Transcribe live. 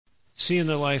see in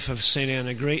the life of St. Anne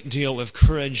a great deal of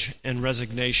courage and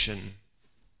resignation.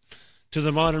 To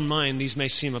the modern mind, these may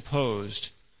seem opposed.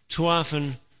 Too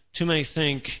often, too many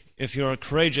think if you are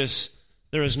courageous,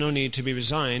 there is no need to be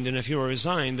resigned, and if you are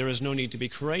resigned, there is no need to be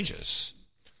courageous.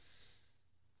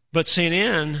 But St.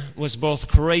 Anne was both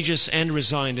courageous and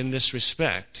resigned in this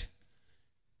respect.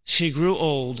 She grew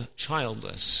old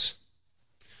childless,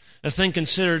 a thing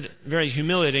considered very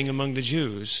humiliating among the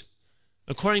Jews.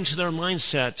 According to their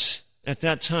mindset at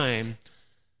that time,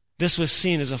 this was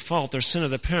seen as a fault or sin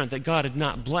of the parent that God had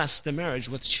not blessed the marriage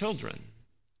with children.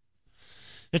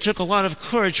 It took a lot of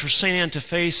courage for St. Anne to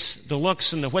face the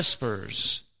looks and the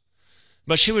whispers,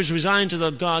 but she was resigned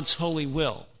to God's holy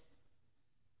will.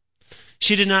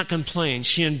 She did not complain.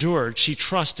 She endured. She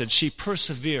trusted. She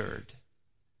persevered.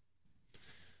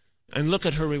 And look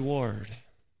at her reward.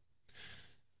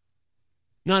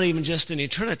 Not even just in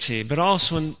eternity, but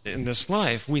also in this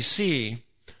life, we see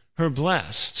her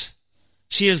blessed.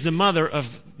 She is the mother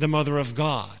of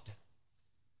God.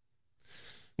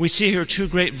 We see here two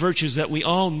great virtues that we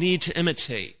all need to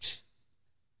imitate.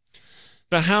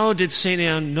 But how did St.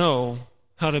 Anne know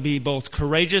how to be both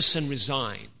courageous and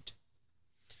resigned?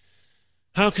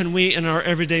 How can we in our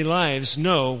everyday lives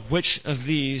know which of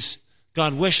these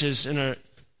God wishes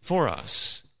for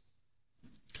us?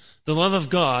 The love of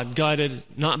God, guided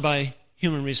not by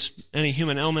any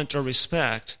human element or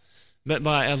respect, but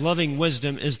by a loving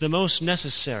wisdom, is the most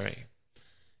necessary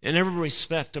in every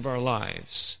respect of our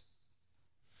lives.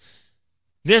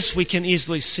 This we can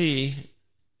easily see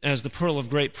as the pearl of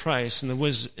great price in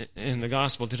the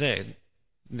gospel today,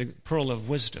 the pearl of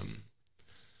wisdom.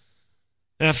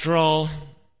 After all,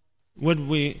 what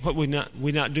would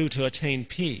we not do to attain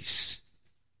peace?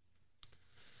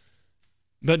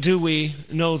 But do we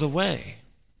know the way?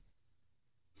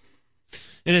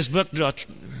 In his book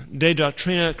De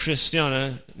Doctrina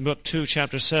Christiana, book 2,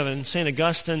 chapter 7, St.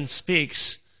 Augustine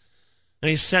speaks, and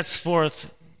he speaks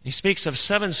of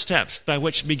 7 steps by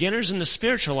which beginners in the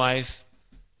spiritual life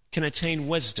can attain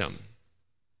wisdom.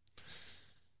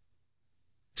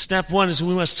 Step 1 is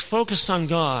we must focus on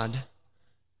God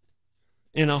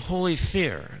in a holy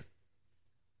fear.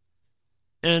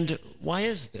 And why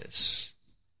is this?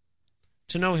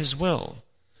 To know His will.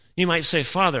 You might say,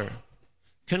 Father,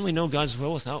 can we know God's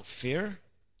will without fear?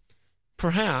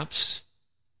 Perhaps.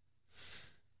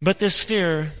 But this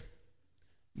fear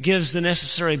gives the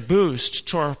necessary boost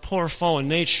to our poor fallen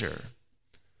nature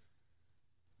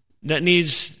that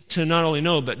needs to not only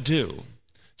know but do.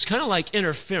 It's kind of like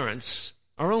interference,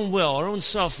 our own will, our own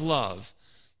self-love,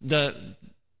 the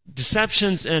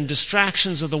deceptions and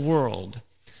distractions of the world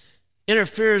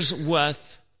interferes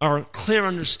with our clear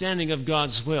understanding of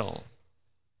God's will.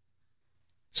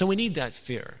 So we need that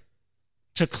fear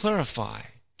to clarify,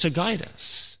 to guide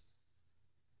us.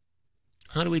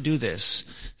 How do we do this?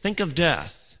 Think of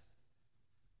death.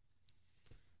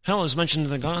 Hell is mentioned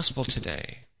in the gospel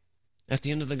today. At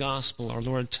the end of the gospel, our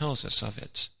Lord tells us of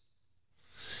it.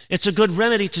 It's a good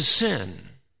remedy to sin,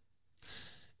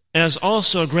 as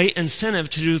also a great incentive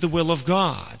to do the will of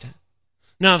God.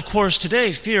 Now, of course,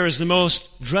 today, fear is the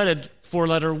most dreaded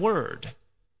 4-letter word.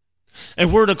 A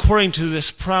word according to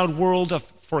this proud world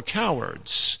for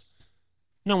cowards.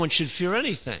 No one should fear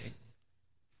anything.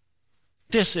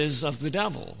 This is of the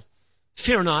devil.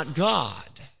 Fear not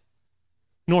God,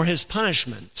 nor His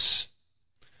punishments.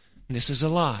 This is a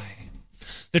lie.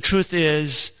 The truth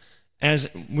is, as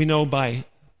we know by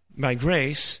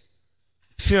grace,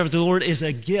 fear of the Lord is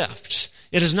a gift.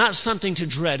 It is not something to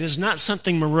dread. It is not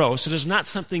something morose. It is not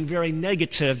something very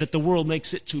negative that the world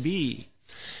makes it to be.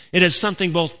 It is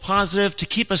something both positive to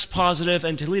keep us positive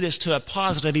and to lead us to a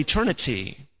positive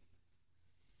eternity.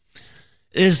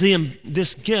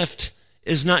 This gift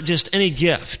is not just any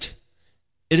gift.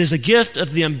 It is a gift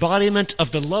of the embodiment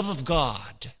of the love of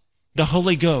God, the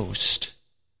Holy Ghost.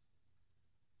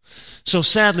 So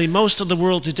sadly, most in the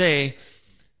world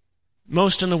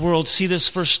see this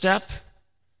first step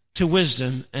to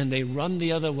wisdom, and they run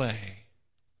the other way.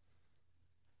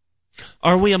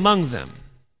 Are we among them?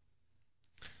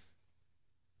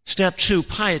 Step 2,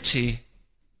 piety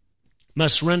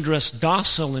must render us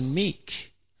docile and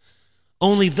meek.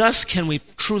 Only thus can we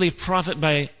truly profit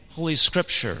by Holy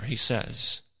Scripture, he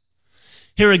says.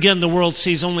 Here again, the world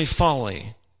sees only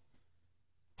folly.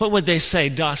 What would they say?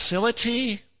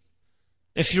 Docility?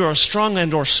 If you are strong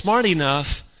and or smart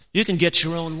enough, you can get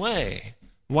your own way.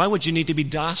 Why would you need to be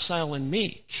docile and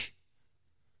meek?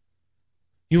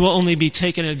 You will only be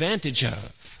taken advantage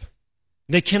of.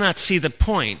 They cannot see the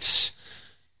point.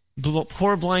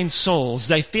 Poor blind souls,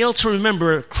 they fail to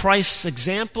remember Christ's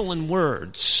example and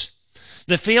words.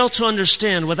 They fail to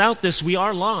understand without this we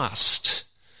are lost.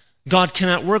 God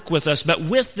cannot work with us, but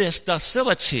with this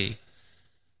docility,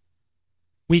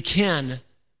 we can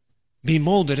be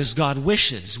molded as God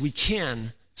wishes. We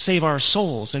can save our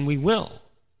souls, and we will.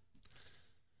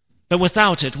 But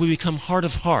without it, we become hard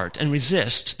of heart and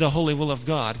resist the holy will of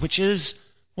God, which is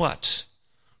what?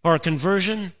 Our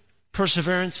conversion,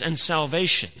 perseverance, and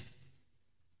salvation.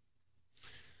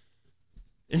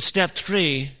 In step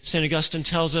 3, St. Augustine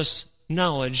tells us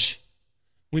knowledge.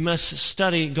 We must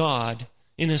study God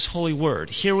in His holy word.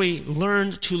 Here we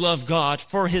learn to love God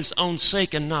for His own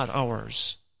sake and not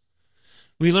ours.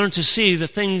 We learn to see the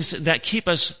things that keep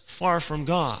us far from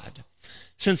God.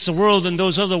 Since the world and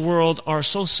those of the world are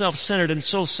so self-centered and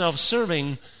so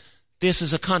self-serving, this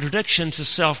is a contradiction to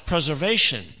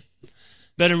self-preservation.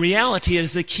 But in reality, it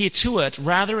is the key to it.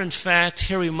 Rather, in fact,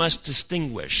 here we must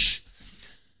distinguish.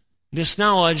 This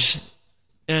knowledge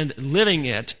and living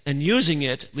it and using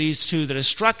it leads to the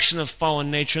destruction of fallen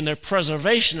nature and the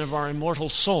preservation of our immortal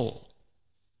soul.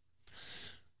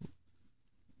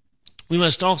 We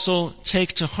must also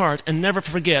take to heart and never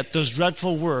forget those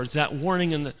dreadful words, that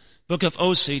warning in the book of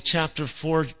Osee, chapter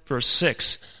 4, verse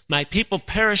 6. My people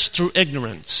perish through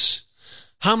ignorance.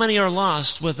 How many are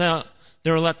lost without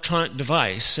their electronic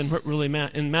device in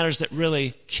matters that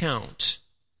really count?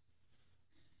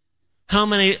 How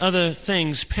many other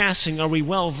things passing are we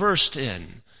well versed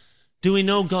in? Do we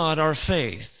know God, our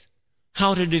faith?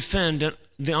 How to defend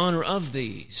the honor of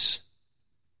these?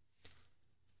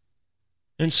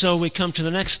 And so we come to the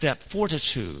next step,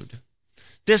 fortitude.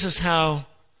 This is how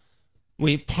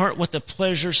we part with the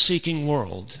pleasure-seeking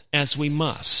world, as we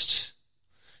must.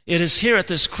 It is here at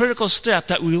this critical step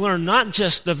that we learn not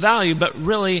just the value, but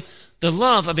really the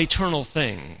love of eternal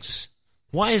things.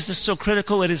 Why is this so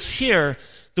critical? It is here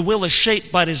the will is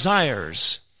shaped by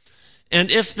desires.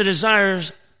 And if the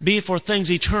desires be for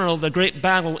things eternal, the great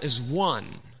battle is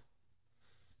won.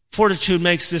 Fortitude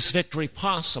makes this victory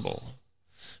possible.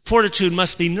 Fortitude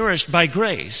must be nourished by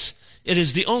grace. It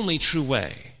is the only true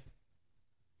way.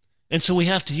 And so we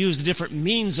have to use the different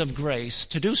means of grace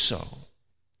to do so.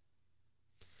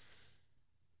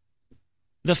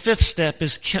 The 5th step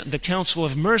is the counsel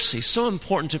of mercy, so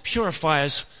important to purify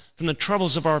us from the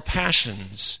troubles of our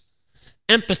passions.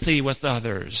 Empathy with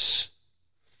others.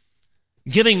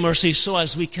 Giving mercy so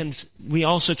as we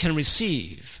also can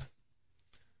receive.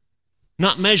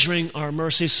 Not measuring our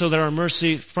mercy so that our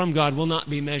mercy from God will not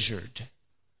be measured.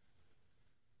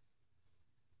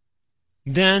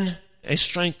 Then a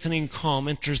strengthening calm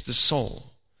enters the soul.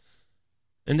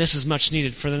 And this is much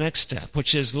needed for the next step,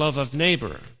 which is love of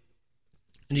neighbor.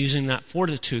 And using that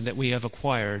fortitude that we have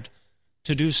acquired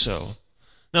to do so.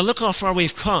 Now look how far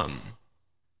we've come.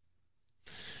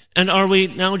 And are we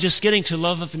now just getting to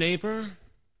love of neighbor?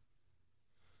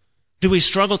 Do we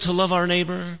struggle to love our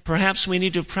neighbor? Perhaps we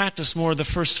need to practice more of the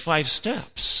first 5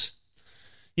 steps.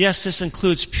 Yes, this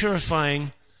includes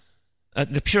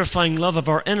the purifying love of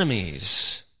our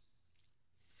enemies.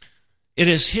 It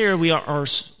is here we are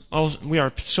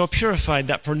so purified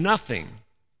that for nothing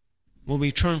will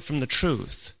we turn from the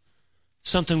truth,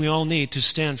 something we all need to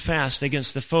stand fast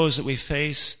against the foes that we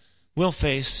face, will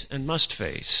face, and must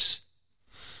face.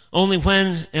 Only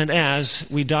when and as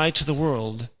we die to the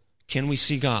world can we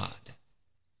see God.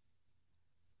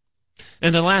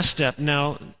 And the last step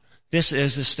now, this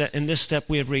is the step. In this step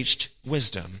we have reached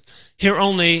wisdom. Here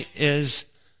only is,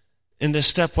 in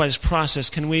this stepwise process,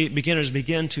 can we beginners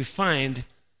begin to find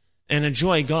and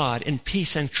enjoy God in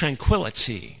peace and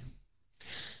tranquility.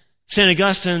 St.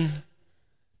 Augustine,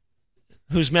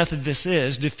 whose method this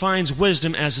is, defines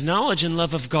wisdom as knowledge and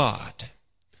love of God.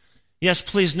 Yes,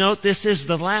 please note, this is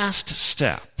the last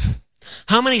step.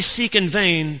 How many of us seek in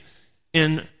vain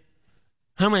in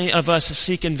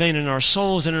our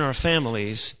souls and in our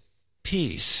families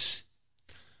peace?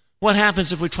 What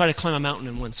happens if we try to climb a mountain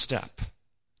in one step?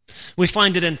 We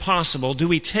find it impossible. Do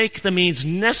we take the means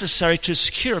necessary to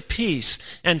secure peace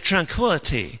and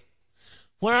tranquility?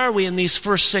 Where are we in these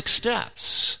first 6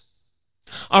 steps?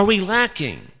 Are we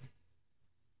lacking?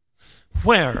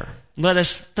 Where? Let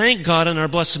us thank God and our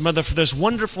Blessed Mother for this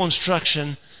wonderful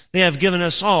instruction they have given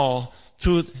us all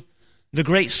through the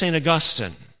great St.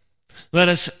 Augustine. Let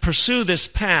us pursue this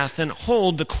path and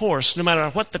hold the course no matter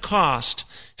what the cost,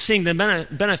 seeing the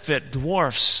benefit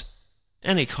dwarfs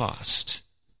any cost,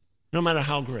 no matter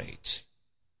how great.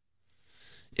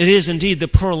 It is indeed the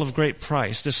pearl of great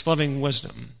price, this loving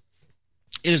wisdom.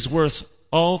 It is worth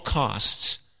all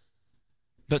costs,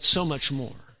 but so much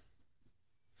more.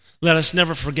 Let us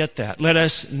never forget that. Let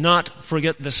us not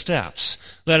forget the steps.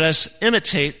 Let us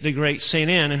imitate the great St.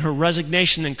 Anne in her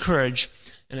resignation and courage,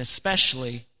 and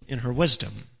especially in her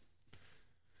wisdom.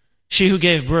 She who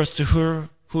gave birth to her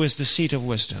who is the seat of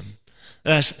wisdom.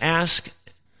 Let us ask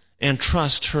and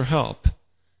trust her help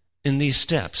in these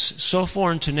steps, so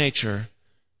foreign to nature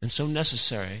and so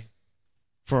necessary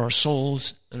for our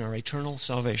souls and our eternal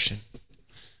salvation.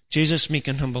 Jesus, meek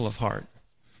and humble of heart.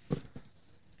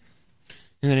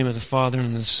 In the name of the Father,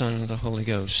 and of the Son, and of the Holy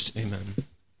Ghost, amen.